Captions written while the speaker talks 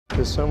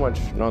There's so much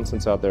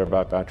nonsense out there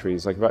about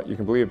batteries, you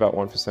can believe about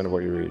 1% of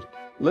what you read.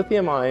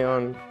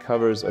 Lithium-ion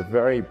covers a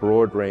very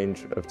broad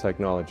range of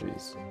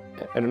technologies.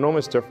 An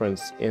enormous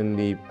difference in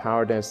the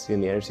power density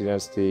and the energy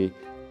density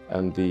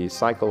and the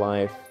cycle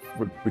life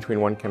between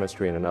one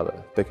chemistry and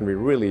another. They can be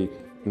really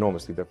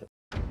enormously different.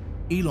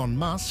 Elon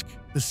Musk,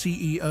 the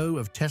CEO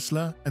of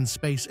Tesla and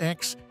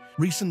SpaceX,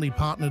 recently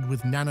partnered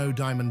with Nano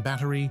Diamond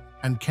Battery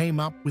and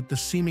came up with the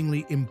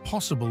seemingly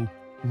impossible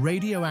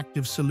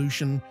radioactive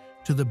solution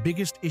to the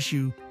biggest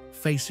issue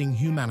facing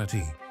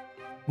humanity.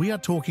 We are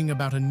talking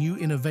about a new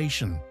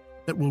innovation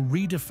that will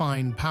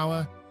redefine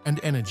power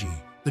and energy,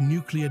 the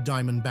nuclear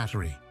diamond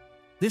battery.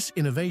 This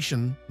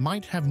innovation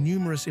might have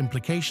numerous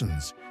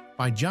implications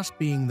by just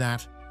being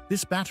that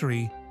this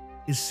battery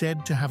is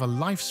said to have a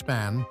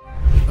lifespan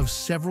of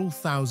several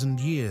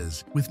thousand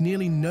years with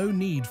nearly no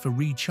need for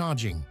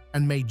recharging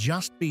and may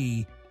just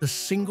be the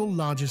single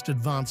largest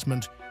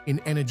advancement in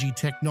energy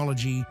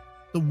technology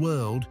the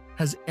world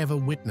has ever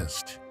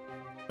witnessed.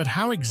 But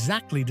how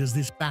exactly does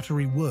this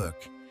battery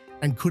work,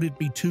 and could it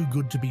be too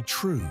good to be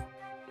true?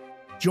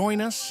 Join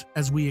us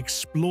as we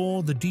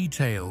explore the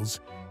details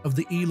of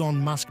the Elon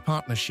Musk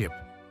Partnership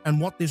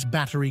and what this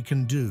battery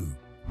can do.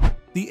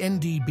 The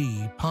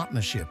NDB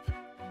Partnership.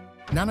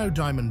 Nano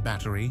Diamond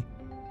Battery,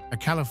 a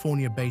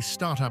California-based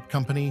startup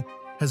company,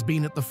 has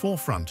been at the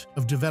forefront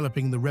of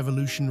developing the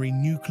revolutionary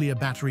nuclear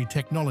battery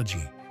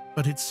technology,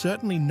 but it's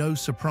certainly no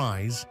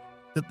surprise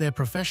that their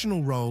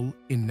professional role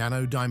in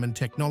nano diamond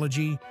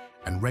technology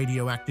and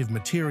radioactive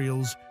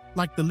materials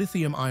like the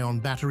lithium-ion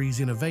batteries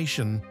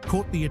innovation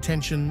caught the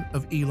attention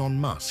of Elon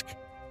Musk,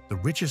 the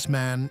richest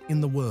man in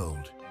the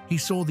world. He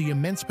saw the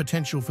immense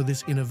potential for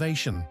this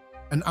innovation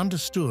and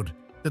understood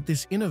that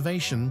this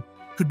innovation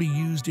could be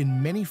used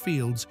in many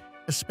fields,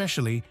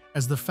 especially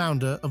as the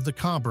founder of the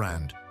car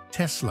brand,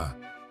 Tesla.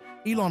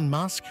 Elon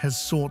Musk has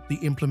sought the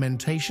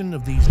implementation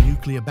of these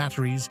nuclear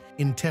batteries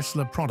in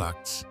Tesla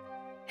products,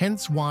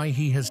 hence why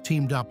he has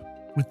teamed up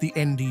with the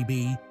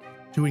NDB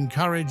to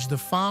encourage the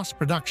fast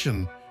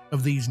production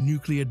of these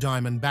nuclear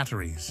diamond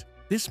batteries.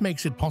 This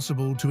makes it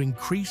possible to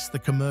increase the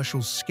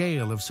commercial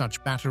scale of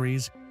such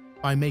batteries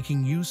by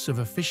making use of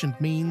efficient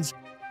means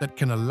that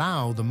can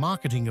allow the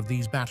marketing of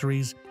these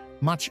batteries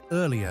much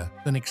earlier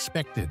than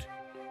expected.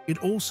 It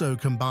also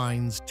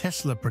combines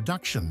Tesla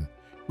production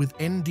with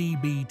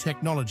NDB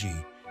technology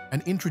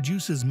and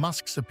introduces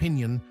Musk's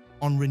opinion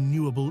on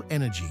renewable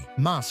energy.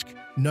 Musk,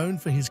 known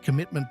for his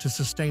commitment to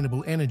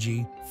sustainable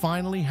energy,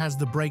 finally has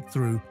the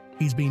breakthrough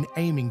he's been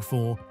aiming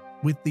for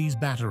with these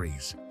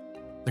batteries.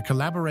 The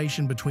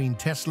collaboration between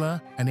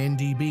Tesla and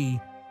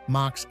NDB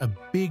marks a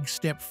big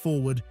step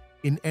forward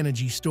in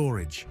energy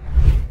storage.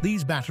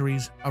 These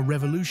batteries are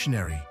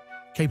revolutionary,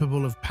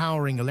 capable of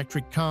powering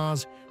electric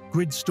cars,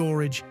 grid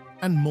storage,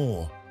 and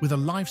more, with a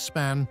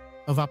lifespan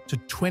of up to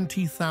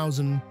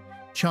 20,000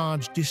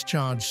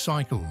 charge-discharge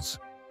cycles.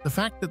 The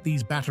fact that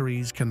these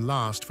batteries can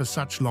last for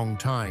such long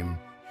time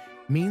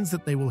means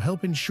that they will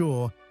help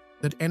ensure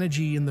that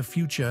energy in the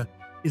future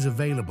is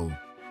available,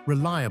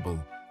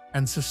 reliable,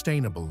 and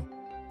sustainable.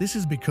 This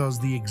is because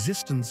the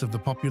existence of the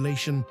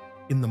population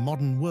in the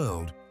modern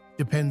world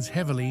depends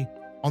heavily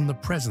on the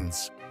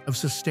presence of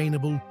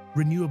sustainable,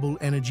 renewable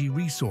energy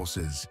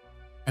resources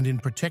and in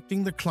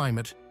protecting the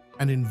climate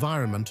and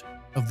environment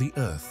of the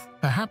Earth.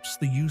 Perhaps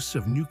the use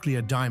of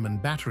nuclear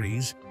diamond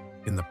batteries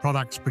in the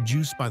products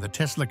produced by the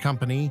Tesla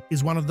company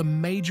is one of the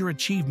major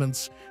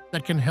achievements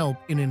that can help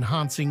in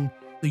enhancing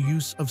the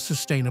use of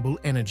sustainable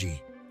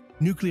energy.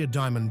 Nuclear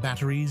diamond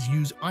batteries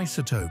use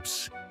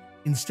isotopes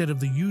instead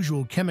of the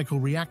usual chemical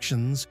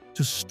reactions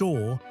to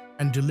store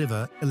and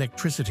deliver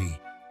electricity.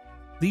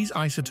 These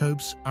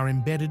isotopes are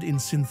embedded in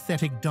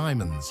synthetic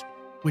diamonds,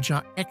 which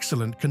are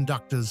excellent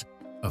conductors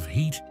of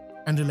heat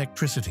and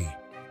electricity.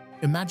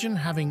 Imagine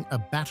having a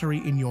battery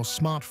in your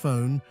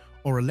smartphone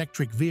or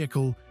electric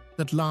vehicle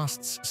that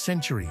lasts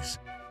centuries,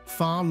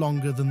 far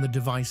longer than the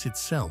device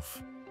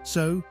itself.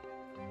 So,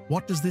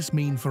 what does this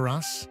mean for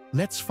us?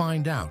 Let's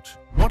find out.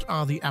 What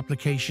are the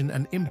application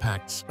and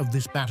impacts of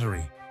this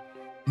battery?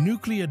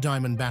 Nuclear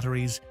diamond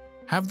batteries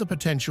have the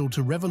potential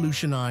to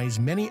revolutionize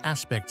many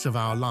aspects of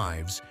our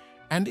lives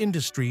and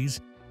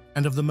industries,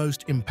 and of the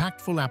most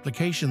impactful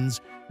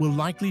applications will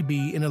likely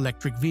be in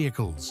electric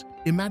vehicles.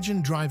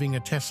 Imagine driving a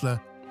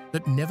Tesla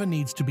that never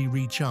needs to be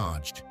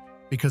recharged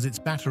because its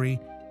battery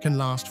can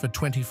last for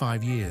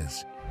 25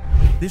 years.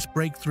 This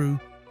breakthrough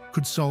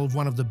could solve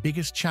one of the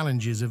biggest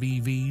challenges of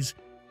EVs,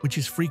 which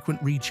is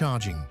frequent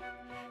recharging,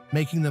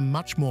 making them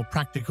much more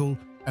practical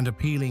and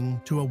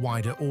appealing to a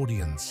wider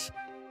audience.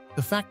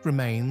 The fact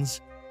remains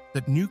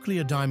that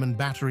nuclear diamond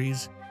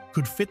batteries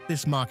could fit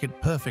this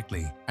market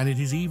perfectly, and it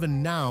is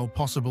even now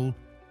possible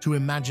to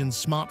imagine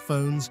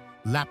smartphones,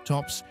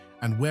 laptops,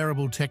 and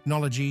wearable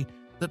technology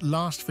that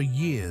last for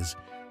years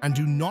and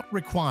do not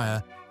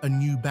require a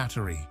new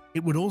battery.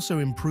 It would also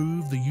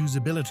improve the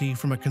usability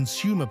from a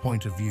consumer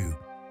point of view,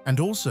 and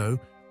also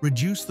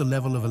reduce the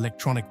level of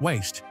electronic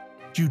waste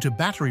due to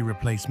battery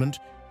replacement,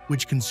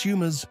 which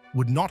consumers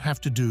would not have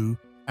to do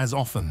as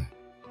often.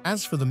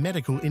 As for the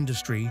medical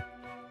industry,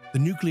 The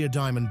nuclear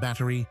diamond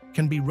battery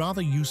can be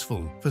rather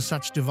useful for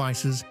such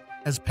devices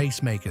as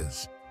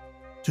pacemakers.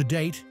 To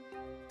date,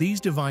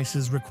 these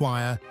devices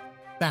require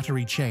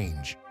battery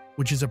change,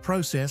 which is a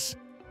process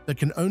that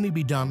can only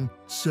be done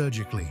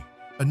surgically.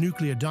 A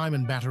nuclear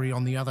diamond battery,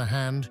 on the other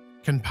hand,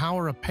 can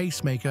power a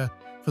pacemaker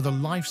for the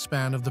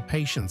lifespan of the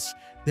patients,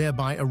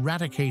 thereby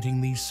eradicating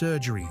these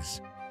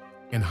surgeries,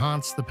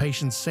 enhance the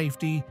patient's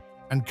safety,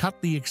 and cut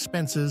the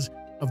expenses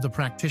of the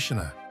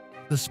practitioner.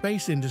 The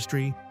space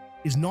industry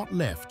is not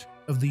left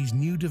of these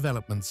new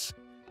developments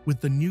with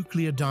the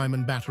nuclear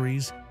diamond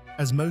batteries,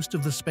 as most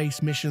of the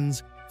space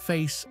missions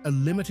face a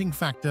limiting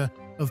factor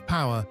of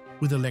power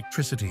with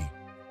electricity.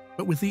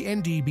 But with the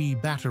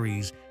NDB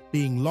batteries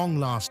being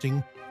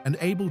long-lasting and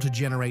able to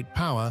generate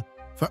power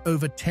for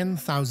over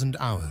 10,000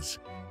 hours,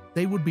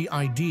 they would be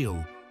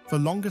ideal for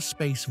longer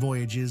space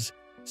voyages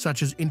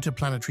such as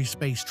interplanetary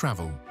space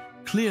travel.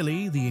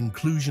 Clearly, the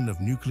inclusion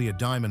of nuclear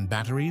diamond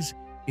batteries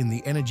in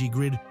the energy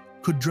grid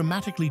could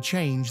dramatically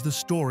change the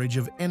storage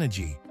of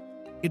energy.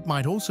 It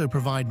might also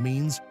provide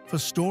means for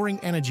storing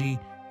energy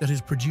that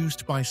is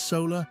produced by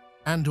solar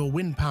and/or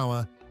wind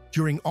power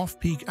during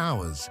off-peak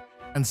hours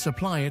and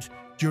supply it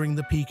during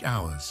the peak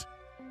hours.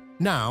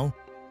 Now,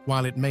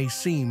 while it may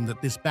seem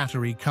that this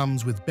battery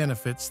comes with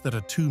benefits that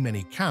are too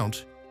many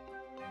count,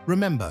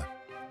 remember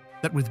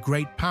that with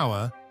great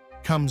power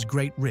comes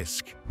great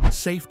risk,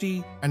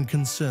 safety, and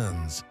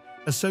concerns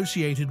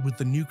associated with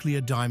the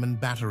nuclear diamond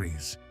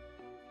batteries.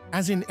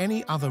 As in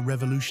any other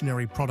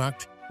revolutionary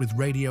product with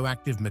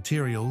radioactive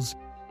materials,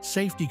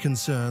 safety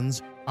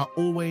concerns are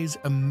always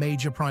a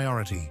major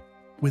priority.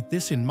 With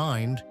this in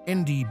mind,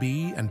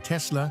 NDB and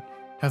Tesla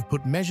have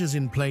put measures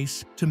in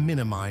place to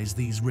minimize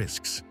these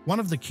risks. One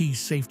of the key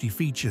safety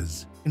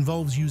features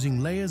involves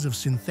using layers of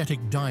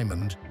synthetic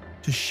diamond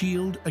to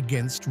shield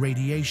against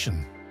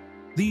radiation.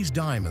 These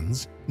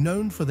diamonds,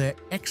 known for their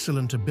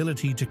excellent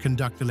ability to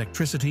conduct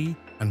electricity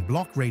and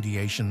block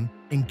radiation,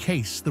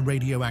 encase the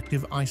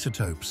radioactive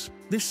isotopes.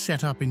 This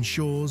setup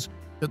ensures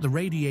that the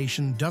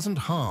radiation doesn't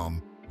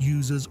harm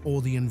users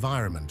or the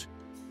environment,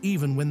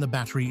 even when the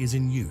battery is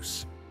in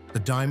use. The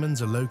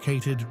diamonds are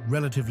located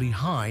relatively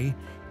high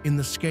in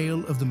the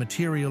scale of the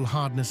material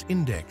hardness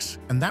index,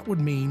 and that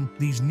would mean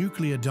these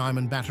nuclear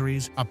diamond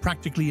batteries are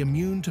practically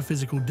immune to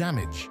physical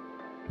damage.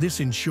 This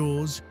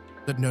ensures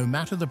that no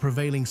matter the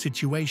prevailing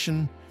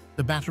situation,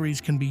 the batteries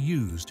can be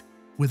used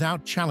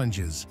without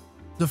challenges.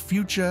 The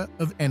future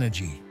of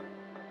energy.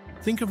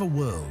 Think of a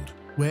world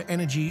where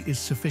energy is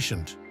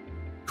sufficient,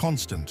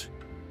 constant,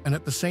 and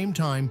at the same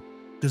time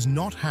does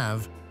not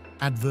have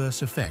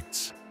adverse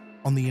effects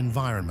on the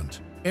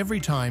environment.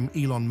 Every time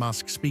Elon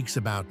Musk speaks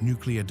about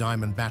nuclear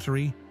diamond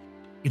battery,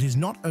 it is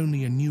not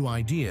only a new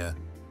idea,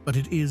 but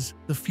it is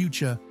the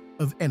future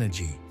of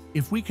energy.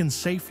 If we can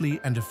safely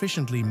and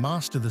efficiently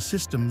master the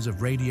systems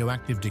of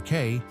radioactive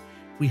decay,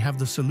 we have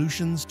the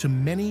solutions to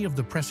many of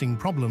the pressing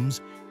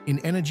problems in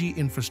energy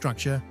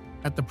infrastructure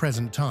at the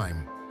present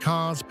time.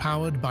 Cars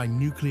powered by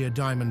nuclear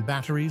diamond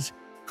batteries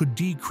could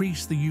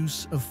decrease the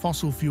use of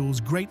fossil fuels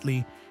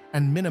greatly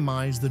and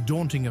minimize the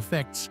daunting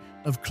effects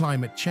of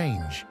climate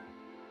change.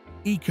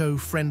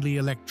 Eco-friendly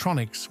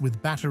electronics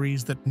with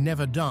batteries that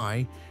never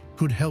die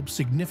could help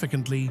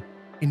significantly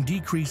in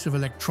decrease of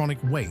electronic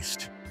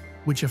waste,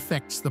 which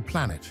affects the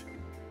planet.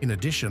 In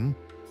addition,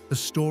 the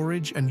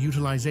storage and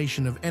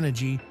utilization of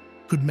energy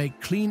could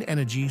make clean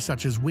energy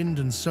such as wind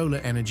and solar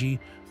energy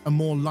a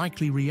more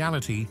likely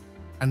reality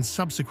and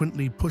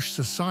subsequently push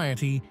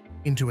society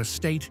into a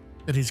state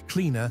that is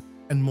cleaner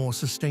and more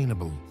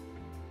sustainable.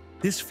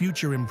 This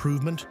future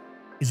improvement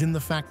is in the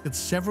fact that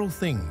several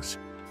things,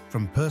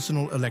 from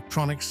personal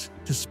electronics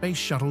to space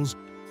shuttles,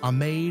 are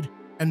made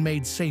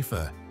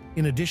safer,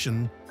 in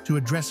addition to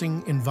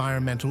addressing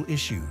environmental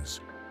issues.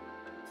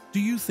 Do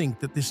you think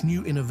that this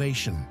new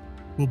innovation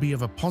will be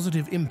of a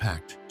positive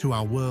impact to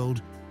our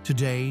world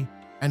today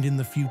and in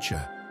the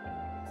future?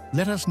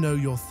 Let us know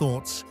your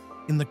thoughts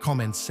in the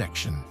comments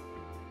section.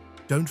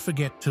 Don't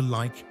forget to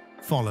like,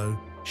 follow,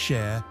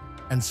 share,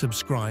 and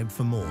subscribe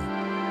for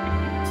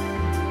more.